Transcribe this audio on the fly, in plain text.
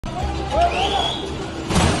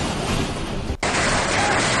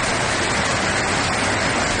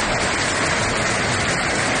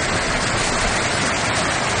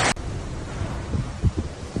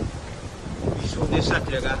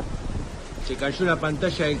desastre acá. Se cayó la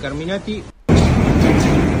pantalla del Carminati.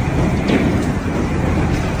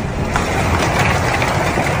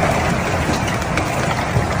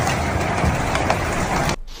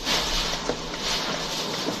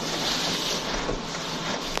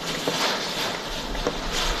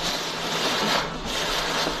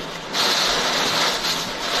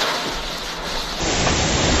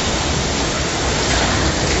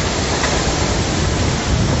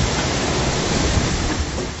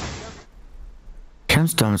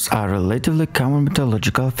 Hailstorms are relatively common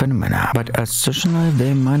meteorological phenomena, but occasionally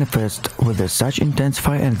they manifest with such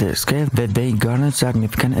intensity and the scale that they garner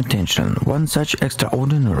significant attention. One such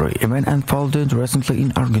extraordinary event unfolded recently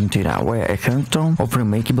in Argentina, where a hailstorm of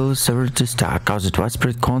remarkable severity caused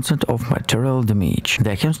widespread constant of material damage.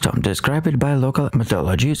 The hailstorm, described by local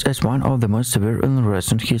meteorologists as one of the most severe in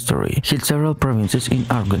recent history, hit several provinces in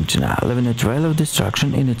Argentina, leaving a trail of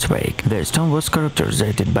destruction in its wake. The storm was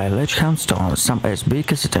characterized by large hailstones, some as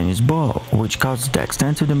big as a tennis ball, which caused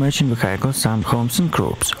extensive damage in vehicles, some homes and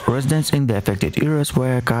crops. Residents in the affected areas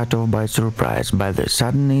were caught off by surprise by the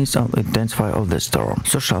suddenness and intensity of the storm.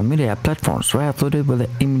 Social media platforms were flooded with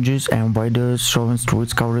images and videos showing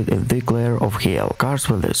streets covered in thick layer of hail, cars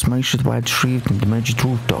with a smashed white shrift and damaged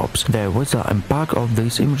rooftops. The visual impact of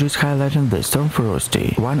these images highlighting the storm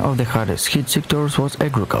ferocity. One of the hardest hit sectors was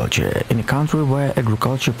agriculture, in a country where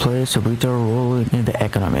agriculture plays a vital role in the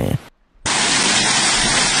economy.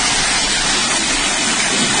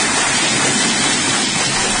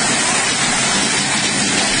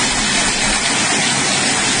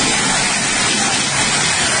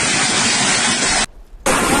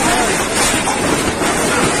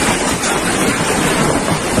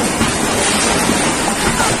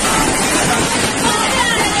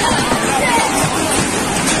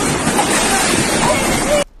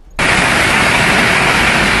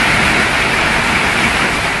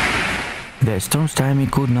 The storm's timing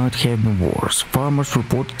could not have been worse. Farmers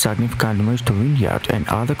reported significant damage to vineyards and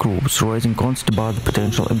other crops, raising concerns about the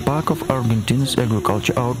potential impact of Argentina's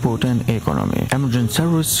agriculture output and economy. Emergency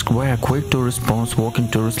services were quick to respond, working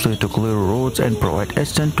tirelessly to clear roads and provide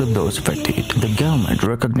assistance to those affected. The government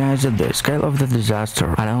recognized the scale of the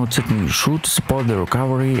disaster, announced it should support the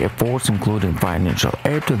recovery efforts, including financial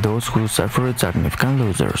aid to those who suffered significant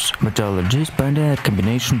losses. Meteorologists pointed a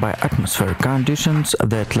combination by atmospheric conditions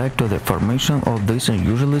that led to the formation of this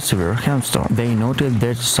unusually severe hailstorm. They noted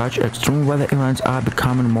that such extreme weather events are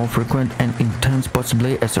becoming more frequent and intense,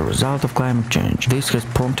 possibly as a result of climate change. This has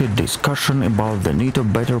prompted discussion about the need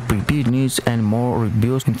of better preparedness and more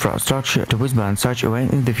robust infrastructure to withstand such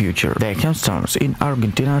events in the future. The hailstorms in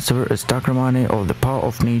Argentina serve as testimony of the power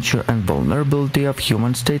of nature and vulnerability of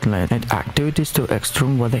human stateless and activities to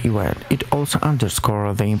extreme weather events. It also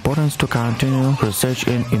underscores the importance to continue research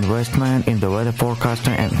and investment in the weather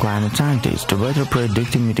forecasting and climate scientists to better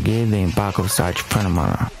predict and mitigate the impact of such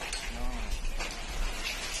phenomena.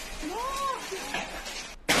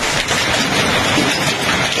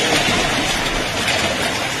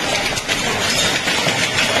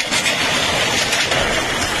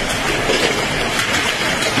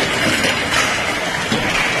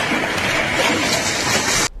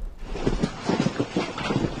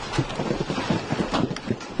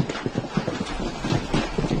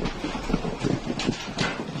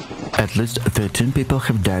 At least 13 people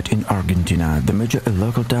have died in Argentina, the major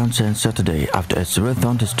local town, since Saturday after a severe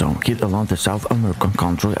thunderstorm hit along the South American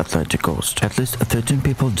country Atlantic coast. At least 13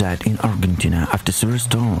 people died in Argentina after a severe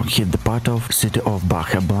storm hit the part of city of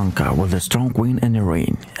Bahia Blanca with a strong wind and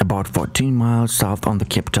rain, about 14 miles south on the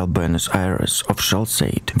capital Buenos Aires, officials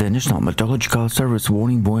said. The National Meteorological Service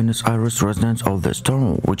warning Buenos Aires residents of the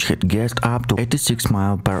storm, which had gusted up to 86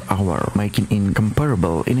 miles per hour, making it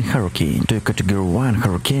comparable in a hurricane to a Category 1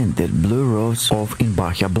 hurricane that blew roofs off in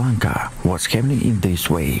Bahia Blanca. What's happening in this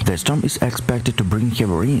way? The storm is expected to bring heavy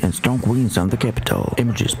rain and strong winds on the capital.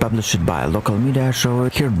 Images published by local media show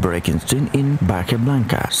heartbreaking scene in Bahia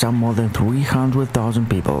Blanca. Some more than 300,000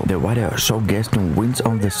 people. The video showed gusting winds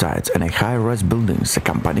on the sides and a high-rise buildings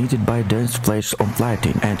accompanied by dense flashes of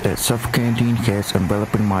lightning and a suffocating haze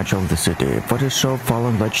enveloping much of the city. Photos show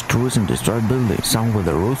fallen large trees and destroyed buildings, some with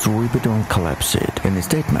the roofs ripped and collapsed. In a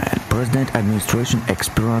statement, President administration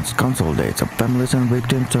experienced consolidates of families and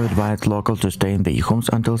victims to advise locals to stay in their homes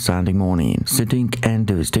until Sunday morning. Sitting and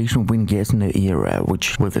devastation wind gusts in the area,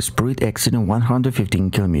 which with a speed exceeding 115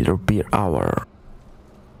 km/h.